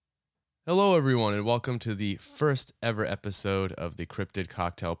Hello, everyone, and welcome to the first ever episode of the Cryptid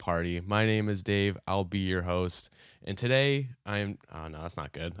Cocktail Party. My name is Dave. I'll be your host. And today I'm... Oh, no, that's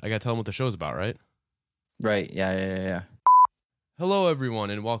not good. I got to tell them what the show's about, right? Right. Yeah. Hello, everyone,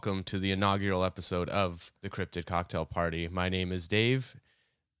 and welcome to the inaugural episode of the Cryptid Cocktail Party. My name is Dave.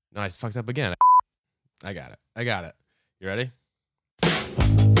 No, I fucked up again. I got it. You ready?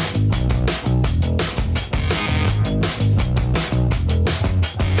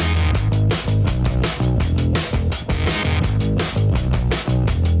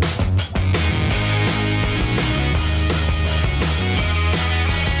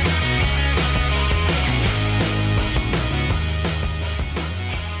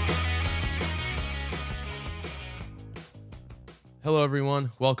 Hello,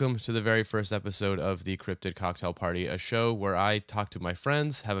 everyone. Welcome to the very first episode of the Cryptid Cocktail Party, a show where I talk to my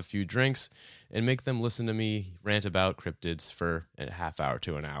friends, have a few drinks, and make them listen to me rant about cryptids for a half hour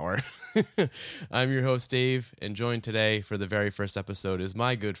to an hour. I'm your host, Dave, and joined today for the very first episode is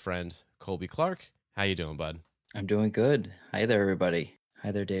my good friend, Colby Clark. How you doing, bud? I'm doing good. Hi there, everybody.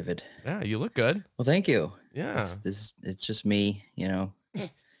 Hi there, David. Yeah, you look good. Well, thank you. Yeah. It's just me,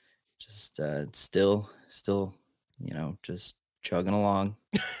 just still, just chugging along,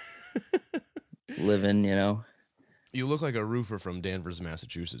 living, You look like a roofer from Danvers,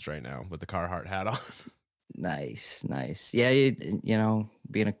 Massachusetts right now with the Carhartt hat on. Nice. Yeah,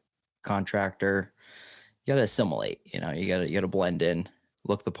 being a contractor, you gotta assimilate. You gotta blend in,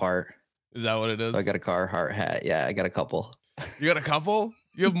 look the part. Is that what it is? So I got a Carhartt hat. Yeah, I got a couple. You got a couple?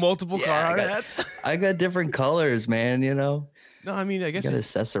 You have multiple Carhartt hats? I got different colors, man. No, I mean, I guess you gotta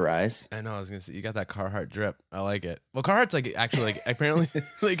accessorize. I know. I was gonna say you got that Carhartt drip. I like it. Well, Carhartt's actually apparently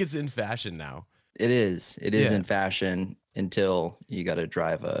like it's in fashion now. It is. It is in fashion until you got to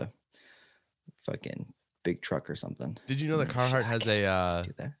drive a fucking big truck or something. Did you know that Carhartt has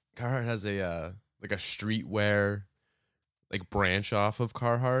a like a streetwear like branch off of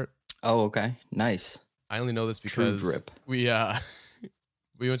Carhartt? Oh, okay, nice. I only know this because we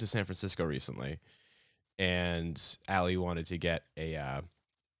went to San Francisco recently. And Allie wanted to get a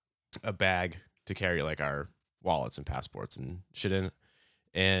bag to carry like our wallets and passports and shit in,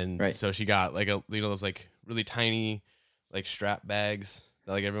 and so she got like those like really tiny like strap bags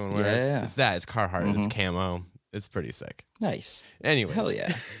that like everyone wears. Yeah. It's Carhartt. It's camo. It's pretty sick. Nice. Anyways, hell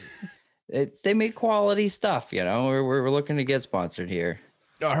yeah. They make quality stuff. We're looking to get sponsored here.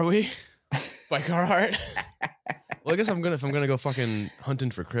 Are we? By Carhartt? Well, I guess if I'm gonna go fucking hunting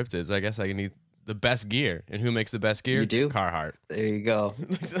for cryptids, I guess I need the best gear. And who makes the best gear? You do? Carhartt. There you go.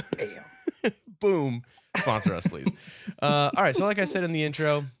 Boom. Sponsor us, please. All right. So like I said in the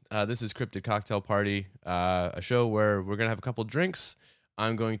intro, this is Cryptid Cocktail Party, a show where we're going to have a couple drinks.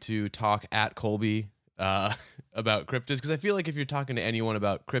 I'm going to talk at Colby about cryptids because I feel like if you're talking to anyone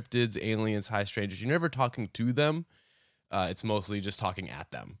about cryptids, aliens, high strangers, you're never talking to them. It's mostly just talking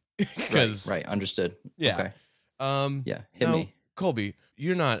at them. Right. Understood. Yeah. Okay. Hit me. Colby,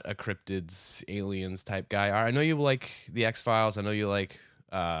 you're not a cryptids, aliens type guy. I know you like the X-Files. I know you like,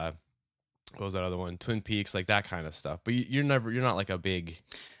 what was that other one? Twin Peaks, like that kind of stuff. But you're not like a big...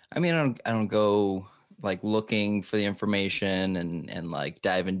 I mean, I don't go like looking for the information and like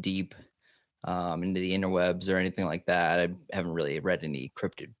diving deep into the interwebs or anything like that. I haven't really read any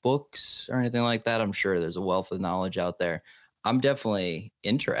cryptid books or anything like that. I'm sure there's a wealth of knowledge out there. I'm definitely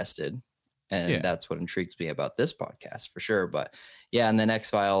interested. And that's what intrigues me about this podcast for sure. But yeah, and then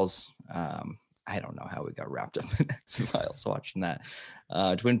X-Files, I don't know how we got wrapped up in X-Files watching that.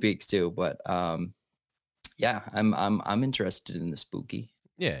 Twin Peaks too. But yeah, I'm interested in the spooky.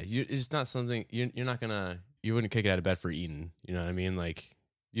 Yeah, it's not something you wouldn't kick it out of bed for eating. You know what I mean? Like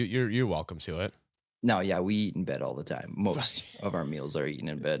you're welcome to it. No, yeah, we eat in bed all the time. Most of our meals are eaten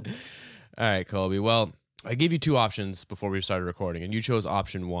in bed. All right, Colby. Well, I gave you two options before we started recording, and you chose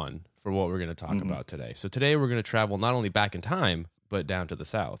option one for what we're going to talk about today. So today we're going to travel not only back in time, but down to the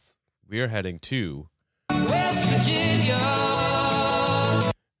South. We are heading to West Virginia.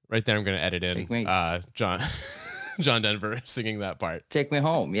 Right there, I'm going to edit in John Denver singing that part. Take me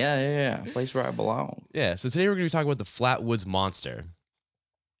home. Yeah. Place where I belong. Yeah, so today we're going to be talking about the Flatwoods Monster.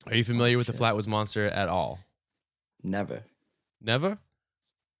 Are you familiar with the Flatwoods Monster at all? Never. Never?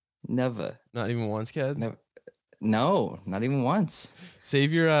 Never. Not even once, kid? Never. No, not even once.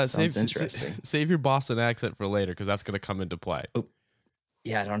 Save your save your Boston accent for later because that's going to come into play. Oh,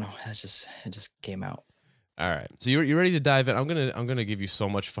 yeah, I don't know. It just came out. All right, so you're ready to dive in. I'm gonna give you so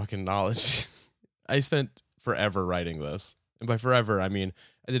much fucking knowledge. I spent forever writing this, and by forever I mean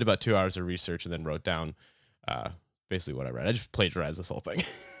I did about 2 hours of research and then wrote down basically what I read. I just plagiarized this whole thing.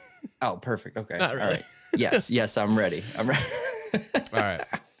 Oh, perfect. Okay. Not really. All right. Yes, I'm ready. I'm ready. All right.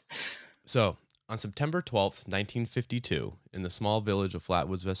 So, on September 12th, 1952, in the small village of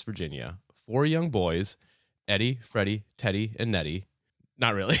Flatwoods, West Virginia, 4 young boys, Eddie, Freddie, Teddy, and Nettie,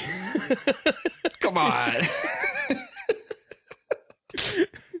 not really. Come on.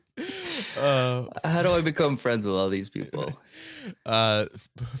 How do I become friends with all these people?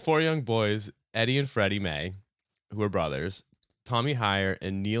 4 young boys, Eddie and Freddie May, who are brothers, Tommy Heyer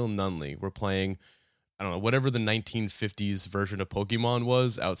and Neil Nunley were playing, I don't know, whatever the 1950s version of Pokemon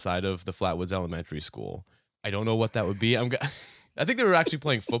was outside of the Flatwoods Elementary School. I don't know what that would be. I think they were actually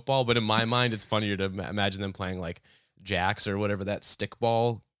playing football, but in my mind, it's funnier to imagine them playing like Jacks or whatever that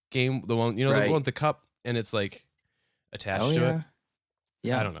stickball game, the one, the one with the cup and it's like attached to it.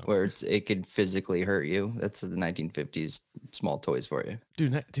 Yeah, I don't know. Where it could physically hurt you. That's the 1950s small toys for you.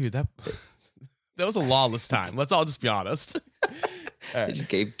 Dude, that was a lawless time. Let's all just be honest. Right. They just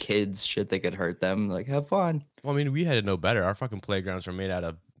gave kids shit that could hurt them. Like, have fun. Well, I mean, we had to know better. Our fucking playgrounds are made out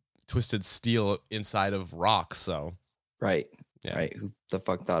of twisted steel inside of rocks, so. Right. Yeah. Right. Who the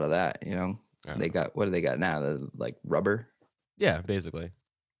fuck thought of that, What do they got now? The, like, rubber? Yeah, basically.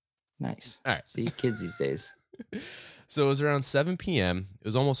 Nice. All right. See, kids these days. So it was around 7 p.m. It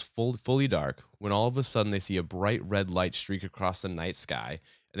was almost fully dark when all of a sudden they see a bright red light streak across the night sky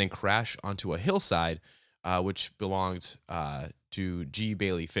and then crash onto a hillside, which belonged to G.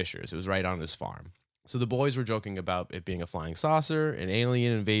 Bailey Fishers. It was right on his farm. So the boys were joking about it being a flying saucer, an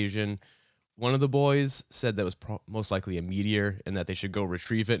alien invasion. One of the boys said that was most likely a meteor and that they should go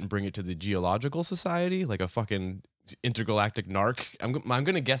retrieve it and bring it to the Geological Society, like a fucking intergalactic narc. I'm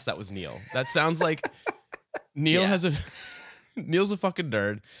going to guess that was Neil. That sounds like... Neil Neil's a fucking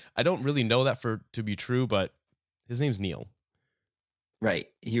nerd. I don't really know that to be true, but his name's Neil. Right.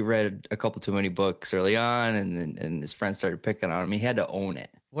 He read a couple too many books early on, and his friends started picking on him. He had to own it.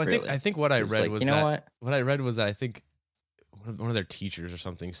 Well, I think what I read was that what I read was that I think one of their teachers or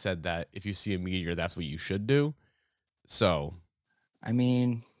something said that if you see a meteor, that's what you should do. So, I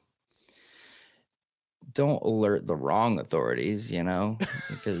mean, don't alert the wrong authorities,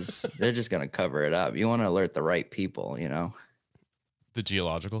 because they're just going to cover it up. You want to alert the right people, The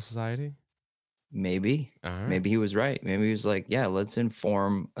Geological Society? Maybe. Right. Maybe he was right. Maybe he was like, yeah, let's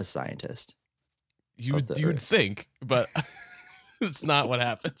inform a scientist. You would think, but it's not what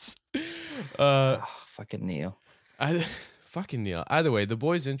happens. Fucking Neil. Fucking Neil. Either way, the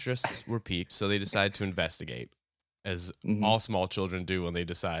boys' interests were piqued, so they decided to investigate, as all small children do when they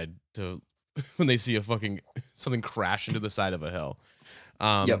decide to... when they see something crash into the side of a hill.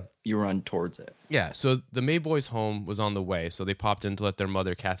 You run towards it. Yeah, so the May boys' home was on the way, so they popped in to let their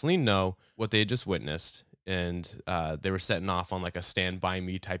mother, Kathleen, know what they had just witnessed, and they were setting off on like a Stand By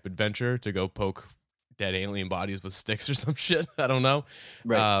Me type adventure to go poke dead alien bodies with sticks or some shit. I don't know.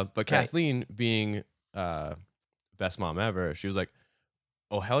 Right. But Kathleen, being best mom ever, she was like,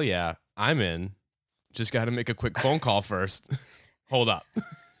 oh, hell yeah, I'm in. Just got to make a quick phone call first. Hold up.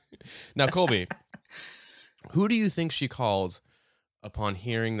 Now, Colby, who do you think she called upon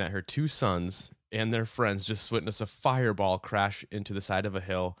hearing that her 2 sons and their friends just witnessed a fireball crash into the side of a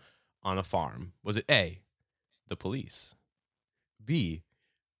hill on a farm? Was it A, the police, B,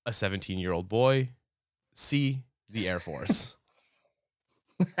 a 17-year-old boy, C, the Air Force?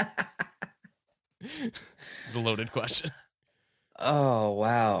 This is a loaded question. Oh,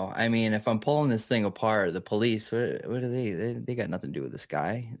 wow. I mean, if I'm pulling this thing apart, the police, what do they got nothing to do with the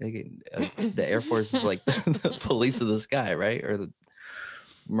sky. The Air Force is like the police of the sky, right? Or the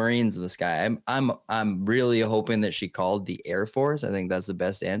Marines of the sky. I'm really hoping that she called the Air Force. I think that's the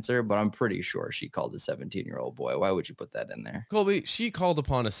best answer, but I'm pretty sure she called a 17-year-old boy. Why would you put that in there? Colby, she called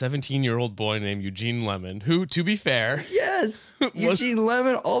upon a 17-year-old boy named Eugene Lemon, who, to be fair... Yes! Eugene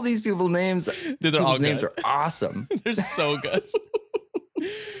Lemon, all these people's names, names are awesome. They're so good.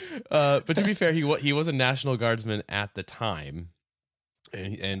 But to be fair, he was a National Guardsman at the time.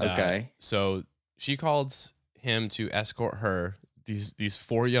 And okay. So she called him to escort her, these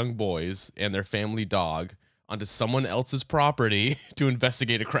 4 young boys and their family dog, onto someone else's property to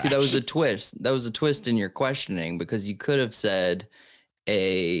investigate a crash. See, that was a twist. That was a twist in your questioning, because you could have said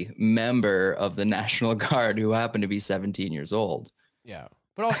a member of the National Guard who happened to be 17 years old. Yeah.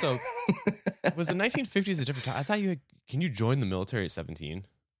 But also, was the 1950s a different time? I thought can you join the military at 17?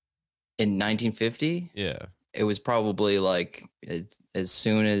 In 1950? Yeah. It was probably like as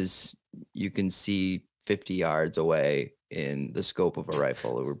soon as you can see 50 yards away in the scope of a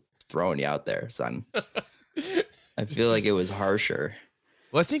rifle, we were throwing you out there, son. I feel like it was harsher.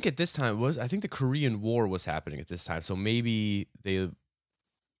 Well, I think at this time I think the Korean War was happening at this time, so maybe they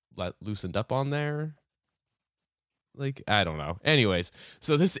loosened up on there. Like, I don't know. Anyways,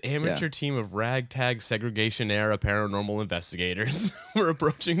 so this amateur Yeah. team of ragtag segregation era paranormal investigators were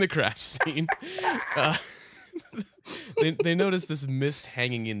approaching the crash scene. Uh, they noticed this mist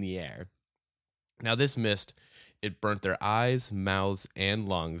hanging in the air. Now, this mist, it burnt their eyes, mouths, and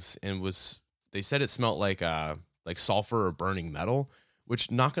lungs, and they said it smelled like sulfur or burning metal, which,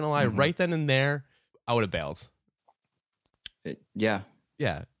 not gonna lie, right then and there, I would have bailed. Yeah.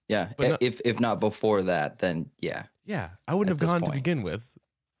 Yeah. Yeah. But if not before that, then yeah. Yeah, I wouldn't have gone to begin with.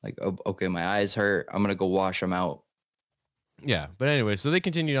 Like, okay, my eyes hurt. I'm going to go wash them out. Yeah. But anyway, so they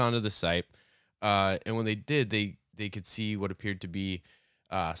continued on to the site. And when they did, they could see what appeared to be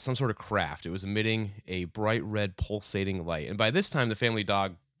some sort of craft. It was emitting a bright red pulsating light. And by this time, the family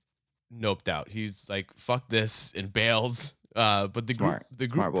dog noped out. He's like, fuck this, and bailed. But the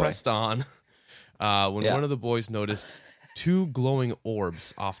group pressed on when one of the boys noticed 2 glowing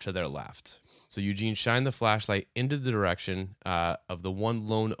orbs off to their left. So Eugene shined the flashlight into the direction of the one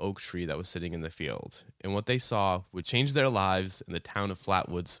lone oak tree that was sitting in the field. And what they saw would change their lives in the town of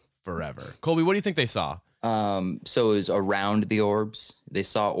Flatwoods forever. Colby, what do you think they saw? So it was around the orbs. They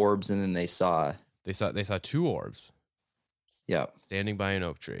saw orbs, and then they saw 2 orbs. Yeah. Standing by an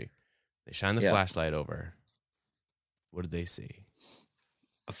oak tree. They shined the flashlight over. What did they see?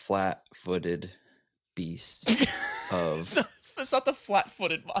 A flat-footed beast of It's not the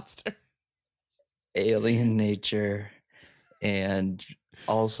flat-footed monster. Alien nature, and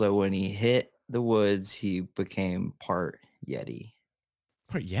also when he hit the woods, he became part Yeti.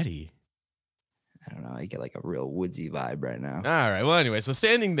 Part Yeti? I don't know. I get like a real woodsy vibe right now. All right. Well, anyway, so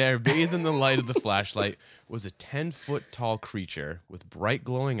standing there, bathed in the light of the flashlight, was a 10-foot tall creature with bright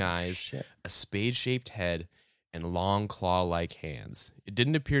glowing eyes, a spade-shaped head, and long claw-like hands. It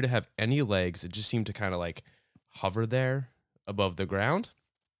didn't appear to have any legs. It just seemed to kind of like hover there above the ground.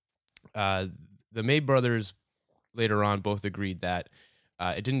 The May brothers later on both agreed that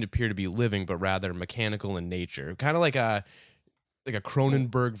it didn't appear to be living, but rather mechanical in nature, kind of like a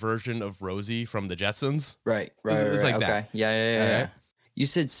Cronenberg version of Rosie from the Jetsons. Right. It's like okay. that. Yeah. Right? You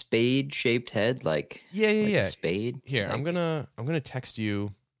said spade-shaped head, like yeah. A spade. Here, like, I'm gonna text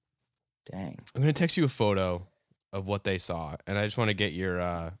you. Dang. I'm gonna text you a photo of what they saw, and I just want to get your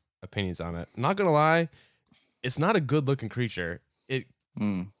opinions on it. I'm not gonna lie, it's not a good-looking creature.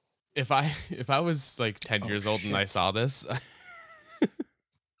 If I was like 10 years old and I saw this,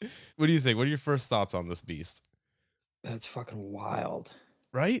 what do you think? What are your first thoughts on this beast? That's fucking wild.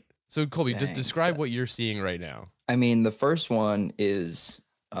 Right? So Colby, Dang, describe what you're seeing right now. I mean, the first one is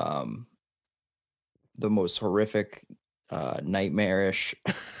the most horrific, nightmarish,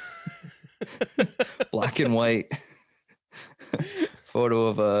 black and white photo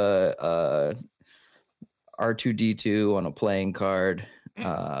of a R2-D2 on a playing card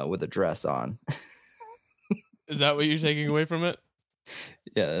with a dress on. Is that what you're taking away from it?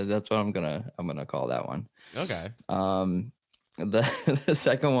 Yeah, that's what I'm gonna call that one. Okay. The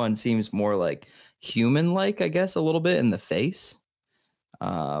second one seems more like human-like, I guess, a little bit in the face,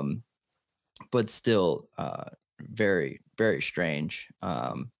 but still very, very strange.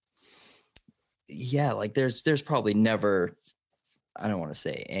 Yeah, like there's probably never, I don't want to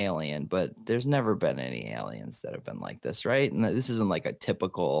say alien, but there's never been any aliens that have been like this, right? And this isn't like a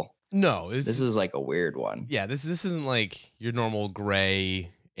typical. No, this is like a weird one. Yeah, this isn't like your normal gray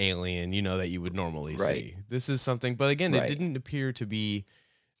alien, that you would normally see. This is something, but again, it didn't appear to be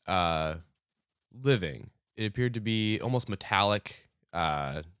living. It appeared to be almost metallic,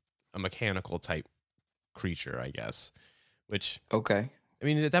 a mechanical type creature, I guess. Which, okay. I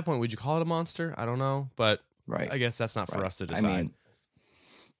mean, at that point, would you call it a monster? I don't know, but I guess that's not for us to decide. I mean,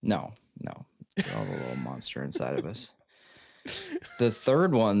 no. There's all the little monster inside of us. The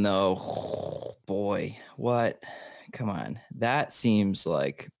third one, though, boy, what? Come on. That seems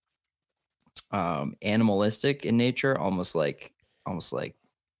like animalistic in nature, almost like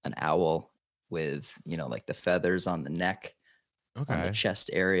an owl with, like the feathers on the neck, on the chest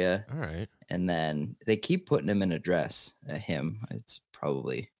area. All right. And then they keep putting him in a dress. It's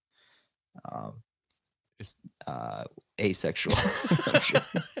probably asexual. I'm sure.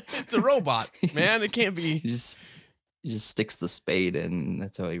 It's a robot, man. It can't be. He just sticks the spade in, and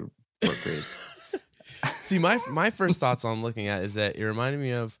that's how he procreates. See, my first thoughts on looking at it is that it reminded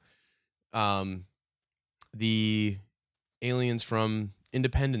me of the aliens from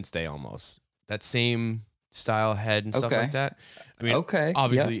Independence Day, almost. That same style head and stuff like that. I mean,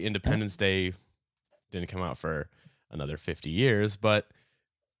 obviously Independence Day didn't come out for another 50 years, but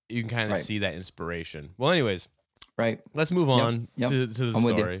you can kind of see that inspiration. Well, anyways, let's move on to the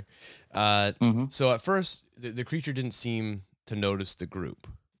story. So at first, the creature didn't seem to notice the group,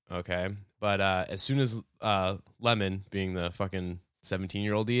 okay? But as soon as Lemon, being the fucking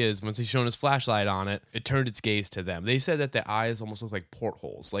 17-year-old he is, once he's shown his flashlight on it, it turned its gaze to them. They said that the eyes almost looked like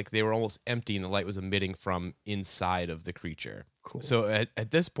portholes, like they were almost empty and the light was emitting from inside of the creature. Cool. So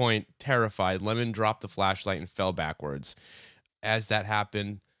at this point, terrified, Lemon dropped the flashlight and fell backwards. As that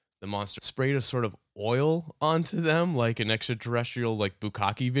happened, the monster sprayed a sort of oil onto them, like an extraterrestrial, like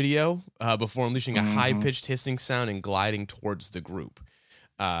bukkake video, before unleashing a high-pitched hissing sound and gliding towards the group.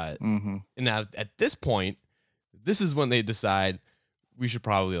 And now at this point, this is when they decide we should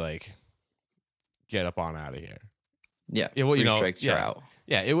probably like get up on out of here. Yeah. Well, you know, strikes, you're out.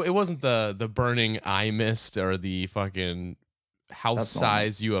 Yeah. It wasn't the burning eye mist or the fucking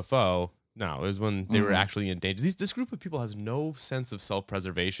house-sized UFO. No, it was when they were actually in danger. This group of people has no sense of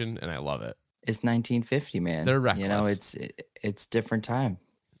self-preservation, and I love it. It's 1950, man. They're reckless. You know, it's different time.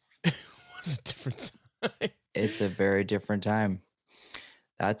 It was a different time. It's a very different time.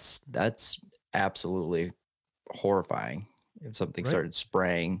 That's absolutely horrifying. If something started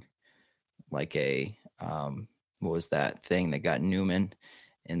spraying like a what was that thing that got Newman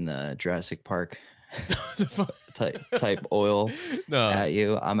in the Jurassic Park type oil at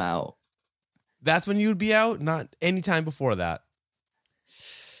you, I'm out. That's when you'd be out, not any time before that.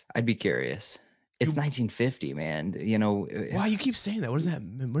 I'd be curious. It's 1950, man. You know, why you keep saying that? What does that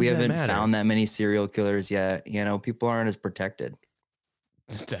mean? We haven't found that many serial killers yet. You know, people aren't as protected.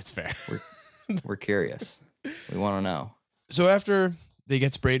 That's fair. We're curious. We want to know. So after they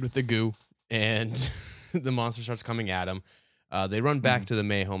get sprayed with the goo and the monster starts coming at them, they run back to the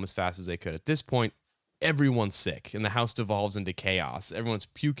May home as fast as they could. At this point, everyone's sick and the house devolves into chaos. Everyone's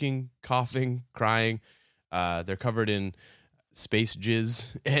puking, coughing, crying. They're covered in space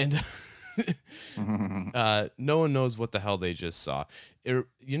jizz and no one knows what the hell they just saw.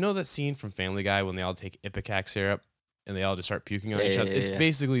 You know that scene from Family Guy when they all take Ipecac syrup and they all just start puking on each other? It's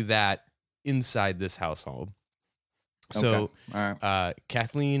basically that inside this household. So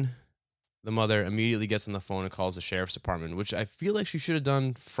Kathleen, the mother, immediately gets on the phone and calls the sheriff's department, which I feel like she should have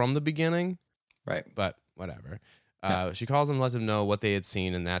done from the beginning. Right. But whatever. She calls them, lets them know what they had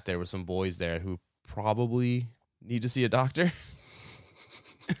seen and that there were some boys there who probably need to see a doctor.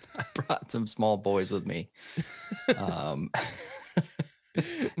 I brought some small boys with me. It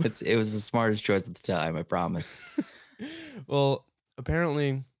was the smartest choice at the time, I promise. Well,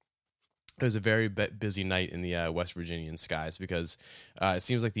 apparently it was a very busy night in the West Virginian skies because it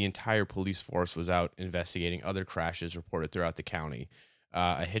seems like the entire police force was out investigating other crashes reported throughout the county.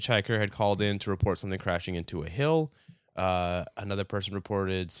 A hitchhiker had called in to report something crashing into a hill. Another person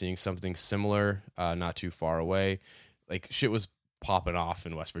reported seeing something similar not too far away. Like shit was popping off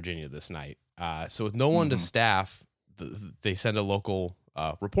in West Virginia this night. So with no one to staff, they send a local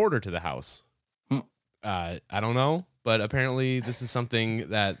reporter to the house. I don't know, but apparently this is something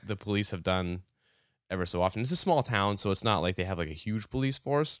that the police have done ever so often. It's a small town, so it's not like they have like a huge police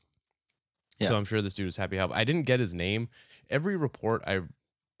force. Yeah. So I'm sure this dude is happy to help. I didn't get his name. Every report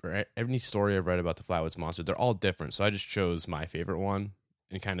or any story I've read about the Flatwoods Monster, they're all different. So I just chose my favorite one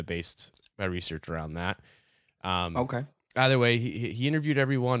and kind of based my research around that. Okay. Either way, he interviewed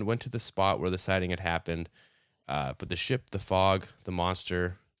everyone, went to the spot where the sighting had happened, but the ship, the fog, the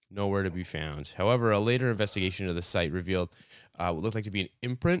monster, nowhere to be found. However, a later investigation of the site revealed what looked like to be an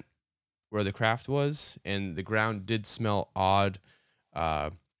imprint where the craft was, and the ground did smell odd.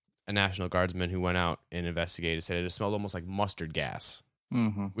 A National Guardsman who went out and investigated said it smelled almost like mustard gas,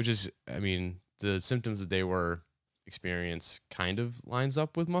 which is, I mean, the symptoms that they were experience kind of lines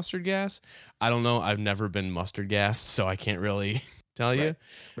up with mustard gas. I don't know. I've never been mustard gas, so I can't really tell you.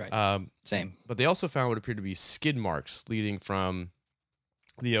 Right. Same. But they also found what appeared to be skid marks leading from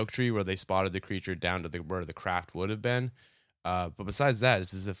the oak tree where they spotted the creature down to where the craft would have been. But besides that,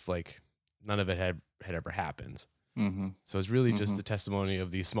 it's as if like none of it had ever happened. So it's really just the testimony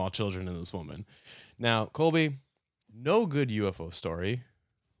of these small children and this woman. Now, Colby, no good UFO story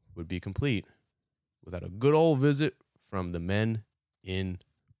would be complete without a good old visit from the men in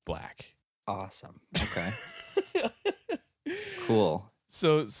black. Awesome. Okay. Cool.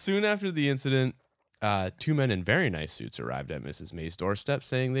 So soon after the incident, two men in very nice suits arrived at Mrs. May's doorstep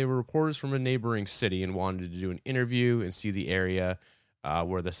saying they were reporters from a neighboring city and wanted to do an interview and see the area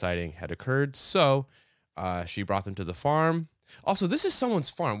where the sighting had occurred. So she brought them to the farm. Also, this is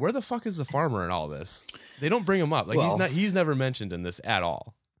someone's farm. Where the fuck is the farmer in all this? They don't bring him up. Like he's never mentioned in this at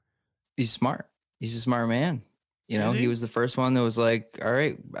all. He's smart. He's a smart man. You know, he was the first one that was like, all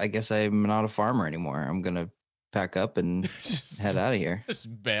right, I guess I'm not a farmer anymore. I'm going to pack up and head out of here.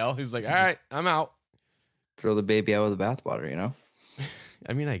 Just bail. He's like, all right, I'm out. Throw the baby out with the bathwater, you know?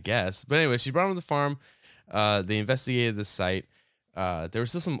 I mean, I guess. But anyway, she brought him to the farm. They investigated the site. There was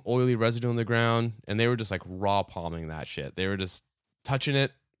still some oily residue on the ground, and they were just like raw palming that shit. They were just touching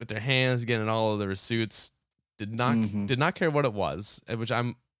it with their hands, getting all of their suits. Did not Mm-hmm. did not care what it was, which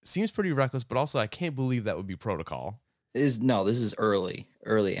I'm seems pretty reckless, but also I can't believe that would be protocol. This is early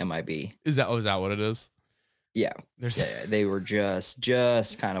MIB. Is that what it is? Yeah. There's Yeah, they were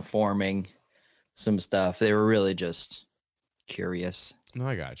just kind of forming some stuff. They were really just curious. No,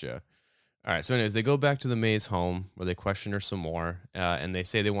 I gotcha. All right. So, anyways, they go back to the May's home where they question her some more, and they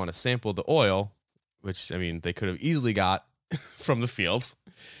say they want to sample the oil, which I mean they could have easily got from the fields.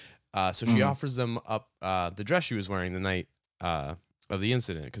 So she offers them up the dress she was wearing the night of the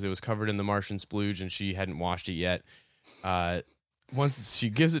incident because it was covered in the Martian splooge and she hadn't washed it yet. Once she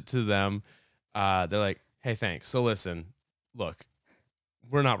gives it to them, they're like, "Hey, thanks. So listen, look,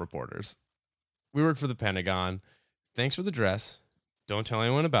 we're not reporters. We work for the Pentagon. Thanks for the dress. Don't tell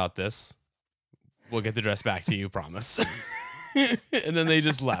anyone about this. We'll get the dress back to you, promise." And then they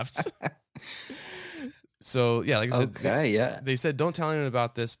just left. So, yeah, like I said, they said, don't tell anyone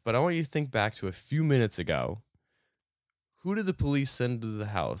about this, but I want you to think back to a few minutes ago. Who did the police send to the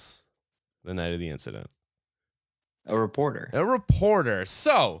house the night of the incident? A reporter. A reporter.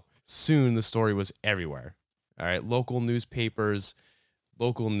 So, soon the story was everywhere. All right, local newspapers,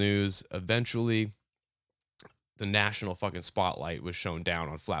 local news. Eventually, the national fucking spotlight was shown down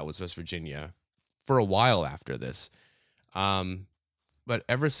on Flatwoods, West Virginia for a while after this. But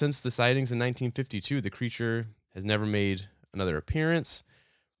ever since the sightings in 1952, the creature has never made another appearance,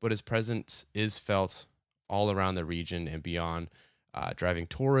 but his presence is felt all around the region and beyond, driving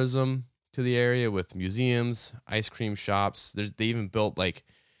tourism to the area with museums, ice cream shops. They even built like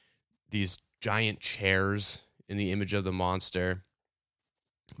these giant chairs in the image of the monster.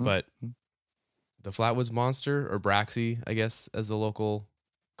 But the Flatwoods Monster, or Braxy, I guess, as the locals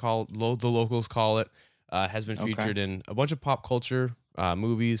call it, has been featured in a bunch of pop culture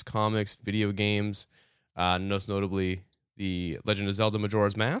movies, comics, video games, most notably the Legend of Zelda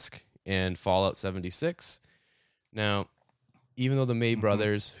Majora's Mask and Fallout 76. Now, even though the May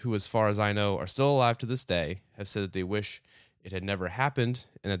brothers, who as far as I know are still alive to this day, have said that they wish it had never happened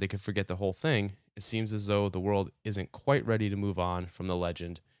and that they could forget the whole thing, it seems as though the world isn't quite ready to move on from the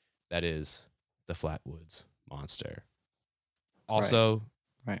legend that is the Flatwoods Monster. Also,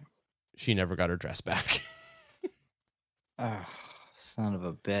 she never got her dress back. Oh, son of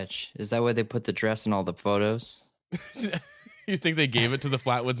a bitch. Is that why they put the dress in all the photos? You think they gave it to the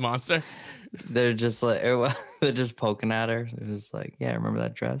Flatwoods Monster? They're just like, they're just poking at her. They're just like, yeah, remember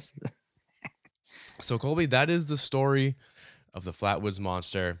that dress? So, Colby, that is the story of the Flatwoods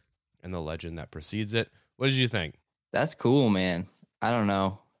Monster and the legend that precedes it. What did you think? That's cool, man. I don't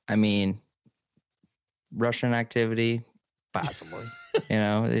know. I mean, Russian activity, possibly,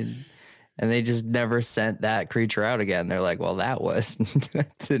 and they just never sent that creature out again. They're like, well, that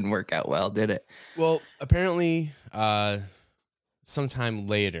didn't work out well, did it? Well, apparently, sometime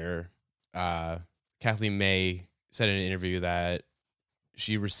later, Kathleen May said in an interview that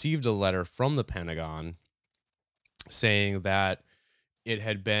she received a letter from the Pentagon saying that it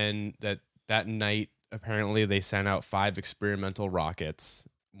had been that night, apparently they sent out 5 experimental rockets.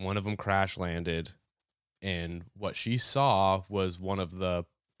 One of them crash landed, and what she saw was one of the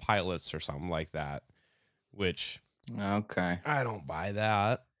pilots or something like that, which I don't buy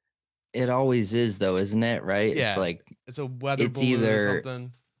that. It always is, though, isn't it? Right? Yeah, it's like it's a weather balloon either or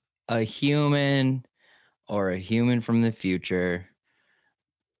something. A human or a human from the future.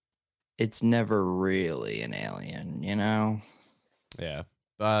 It's never really an alien, Yeah,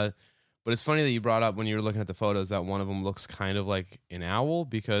 but it's funny that you brought up when you were looking at the photos that one of them looks kind of like an owl,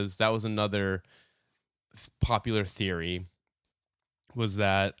 because that was another popular theory, was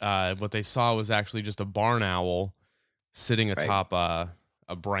that what they saw was actually just a barn owl sitting atop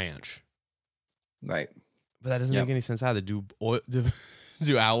a branch. Right. But that doesn't make any sense either. Do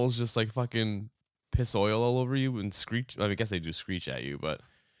owls just like fucking piss oil all over you and screech? I guess they do screech at you, but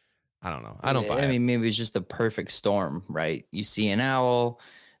I don't know. I don't buy it. I mean, maybe it's just a perfect storm, right? You see an owl,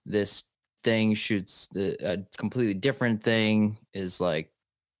 this thing shoots a completely different thing, is like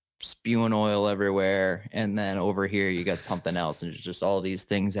spewing oil everywhere, and then over here you got something else, and it's just all these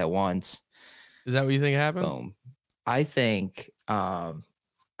things at once. Is that what you think happened? Boom. I think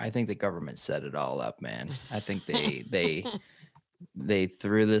the government set it all up, man. I think they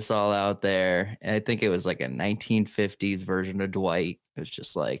threw this all out there. And I think it was like a 1950s version of Dwight. It was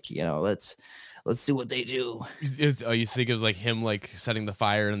just like, let's see what they do. You think it was like him like setting the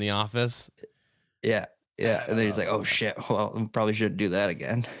fire in the office? Yeah. And then he's like, oh shit, well, we probably shouldn't do that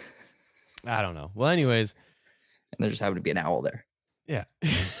again. I don't know. Well, anyways. And there just happened to be an owl there. Yeah.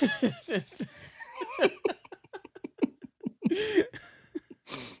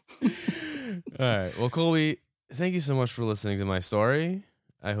 right. Well, Colby, thank you so much for listening to my story.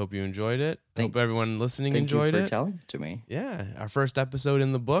 I hope you enjoyed it. I hope everyone listening Thank you enjoyed for it. telling it to me. Yeah. Our first episode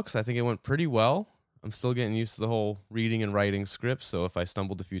in the books. I think it went pretty well. I'm still getting used to the whole reading and writing scripts. So if I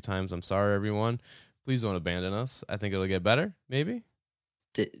stumbled a few times, I'm sorry, everyone. Please don't abandon us. I think it'll get better, maybe.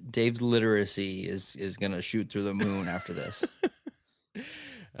 Dave's literacy is going to shoot through the moon after this. All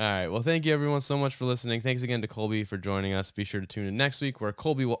right. Well, thank you everyone so much for listening. Thanks again to Colby for joining us. Be sure to tune in next week where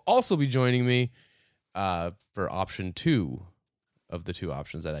Colby will also be joining me for option 2 of the 2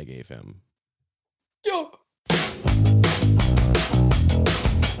 options that I gave him. Yo.